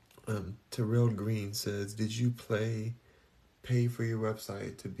 Terrell Green says, "Did you pay for your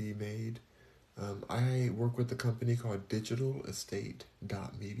website to be made?" I work with a company called Digital Estate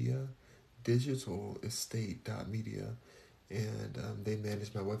Media, Digital Estate Media, and they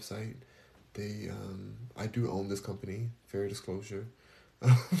manage my website. I do own this company. Fair disclosure,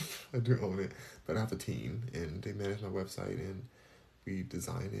 I do own it, but I have a team, and they manage my website, and we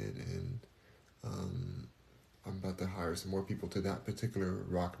design it, and um, I'm about to hire some more people to that particular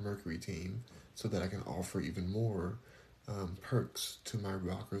Rock Mercury team, so that I can offer even more perks to my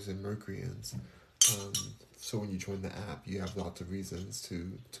rockers and Mercuryans. Um, so when you join the app, you have lots of reasons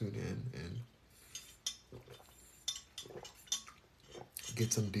to tune in and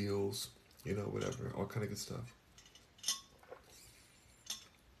get some deals, whatever, all kind of good stuff.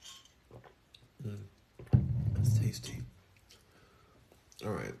 It's tasty.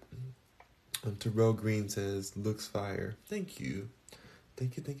 All right. Terrell Green says, looks fire. Thank you.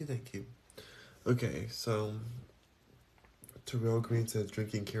 Thank you, thank you, thank you. Okay, so Terrell Green says,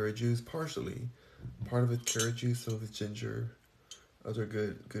 drinking carrot juice, partially. Part of it's carrot juice, some of it's ginger. Other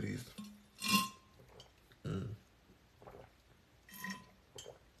goodies. Mm.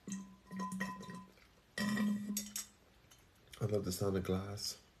 I love the sound of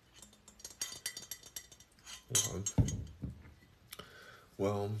glass. Wow.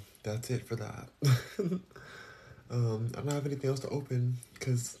 Well, that's it for that. I don't have anything else to open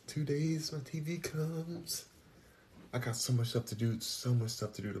because 2 days my TV comes. I got so much stuff to do. So much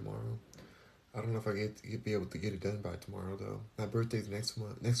stuff to do tomorrow. I don't know if I be able to get it done by tomorrow though. My birthday's next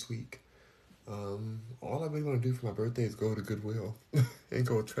week. All I really want to do for my birthday is go to Goodwill and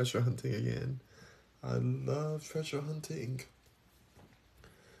go treasure hunting again. I love treasure hunting.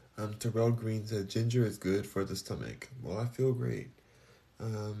 Terrell Green said ginger is good for the stomach. Well, I feel great.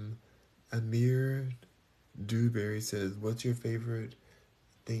 Amir Dewberry says, what's your favorite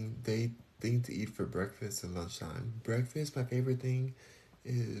thing to eat for breakfast and lunchtime? Breakfast, my favorite thing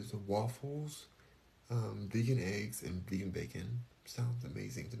is waffles, vegan eggs, and vegan bacon. Sounds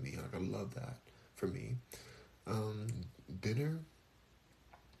amazing to me. Like, I love that for me. Dinner,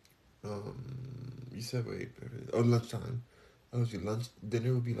 you said, wait, lunchtime. Oh,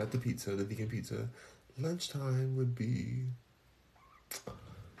 dinner would be like the vegan pizza. Lunchtime would be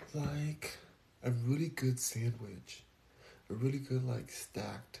like a really good sandwich. A really good, like,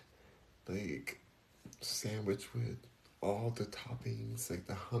 stacked, like, sandwich with all the toppings, like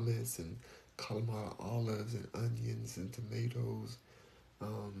the hummus and calamari olives and onions and tomatoes,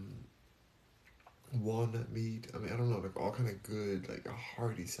 um, walnut meat. I mean, I don't know, like all kind of good, like a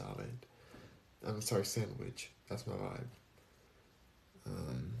hearty salad. I'm sorry, sandwich. That's my vibe.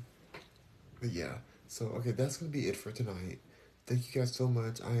 Um, but yeah, so okay, that's gonna be it for tonight. Thank you guys so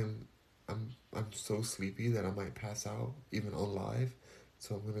much. I'm so sleepy that I might pass out even on live.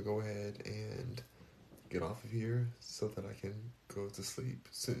 So I'm gonna go ahead and get off of here so that I can go to sleep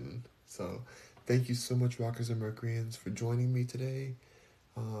soon. So thank you so much, Rockers and Mercuryans, for joining me today.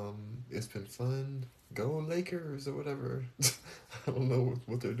 It's been fun. Go Lakers or whatever. I don't know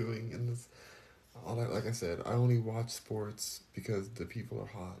what they're doing in this. Like I said, I only watch sports because the people are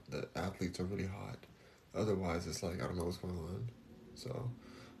hot. The athletes are really hot. Otherwise, it's like I don't know what's going on. So,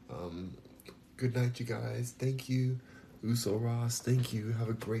 um, good night, you guys. Thank you, Uso Ross. Thank you. Have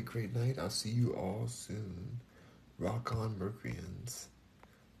a great night. I'll see you all soon. Rock on, Mercuryans.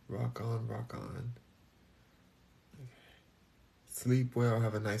 Rock on, rock on. Sleep well,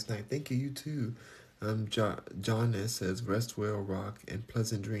 have a nice night. Thank you, you too. John S. says, rest well, rock, and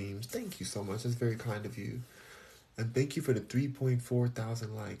pleasant dreams. Thank you so much. That's very kind of you. And thank you for the 3.4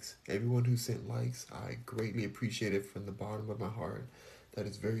 thousand likes. Everyone who sent likes, I greatly appreciate it from the bottom of my heart. That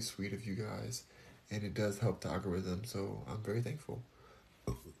is very sweet of you guys. And it does help the algorithm, so I'm very thankful.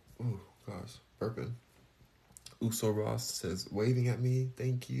 Oh, gosh, burping. Uso Ross says, waving at me.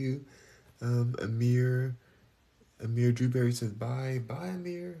 Thank you. Amir Drewberry says, bye. Bye,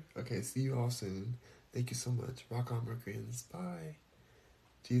 Amir. Okay, see you all soon. Thank you so much. Rock on, Mercuryans. Bye.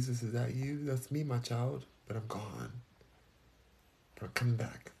 Jesus, is that you? That's me, my child. But I'm gone. But I'm coming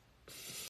back.